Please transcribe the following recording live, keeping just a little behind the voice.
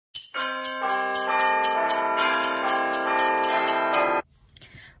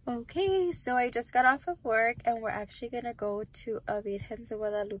Hey, so I just got off of work and we're actually gonna go to a Virgen de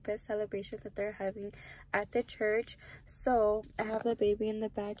Guadalupe celebration that they're having at the church. So I have the baby in the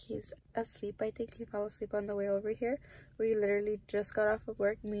back. He's asleep. I think he fell asleep on the way over here. We literally just got off of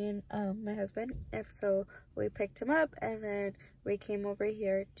work, me and my husband, and so we picked him up and then we came over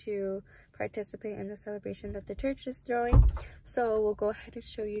here to participate in the celebration that the church is throwing. So we'll go ahead and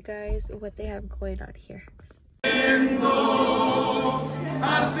show you guys what they have going on here.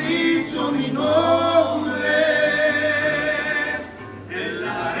 Has dicho mi nombre en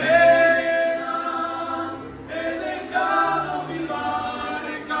la arena, he dejado mi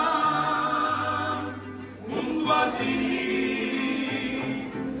barca junto a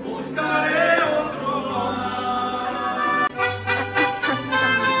ti, buscaré otro mar.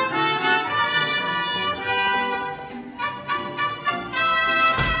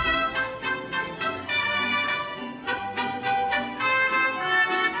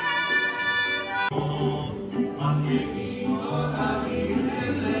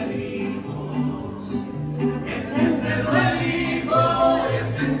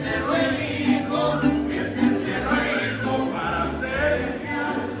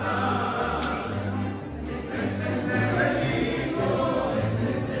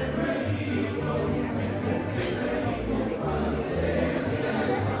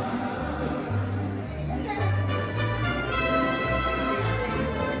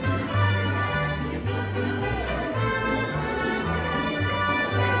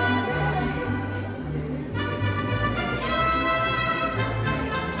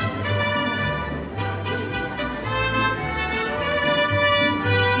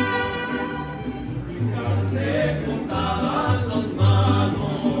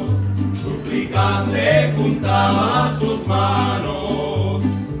 Le juntaba sus manos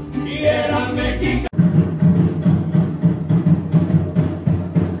y eran mexicanos.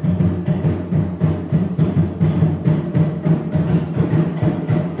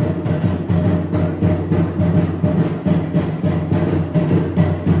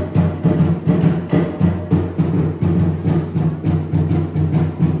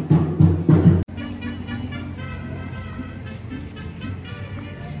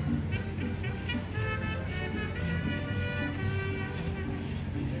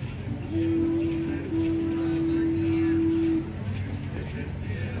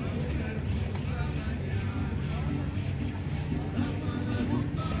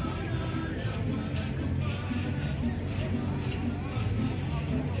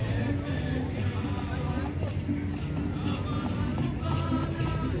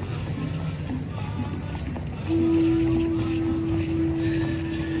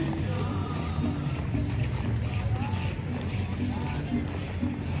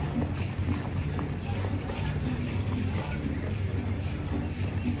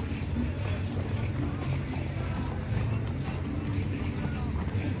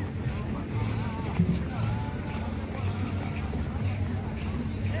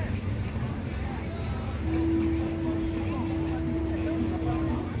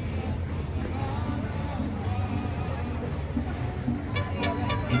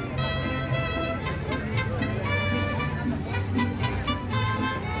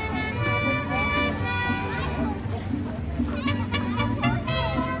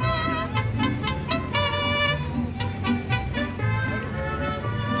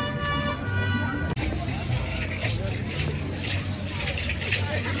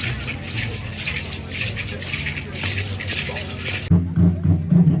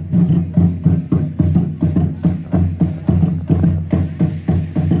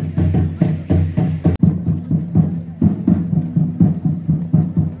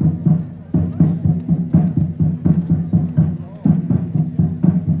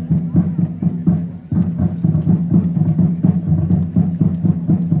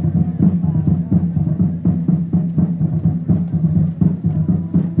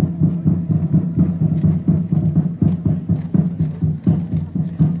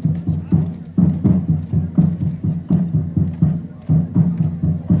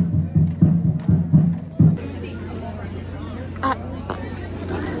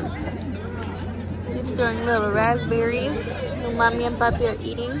 Throwing little raspberries. Mommy and Papi are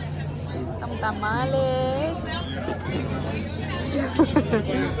eating some tamales.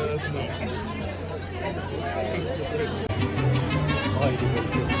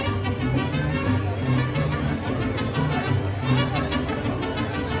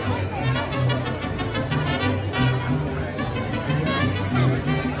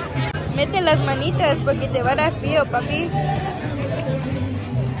 Mete las manitas porque te va a dar frío, papi.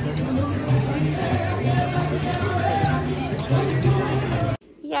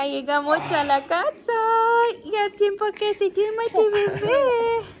 Ya llegamos a la casa. Ya tiempo que se quema tu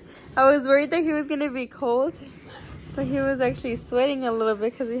bebé. I was worried that he was going to be cold, but he was actually sweating a little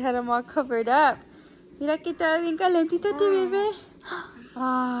bit because we had him all covered up. Mira que estaba bien calentito tu bebé.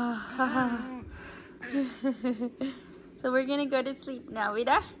 So we're going to go to sleep now,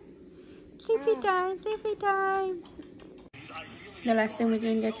 mira. Sleepy time, sleepy time. The last thing we're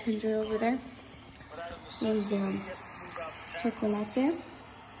going to get to enjoy over there is chocolate, cafecito,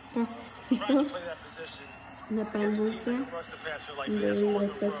 the pan dulce, and the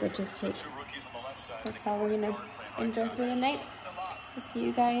Riletas leches cake. That's how we're going to enjoy for the night. I'll see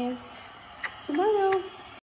you guys tomorrow.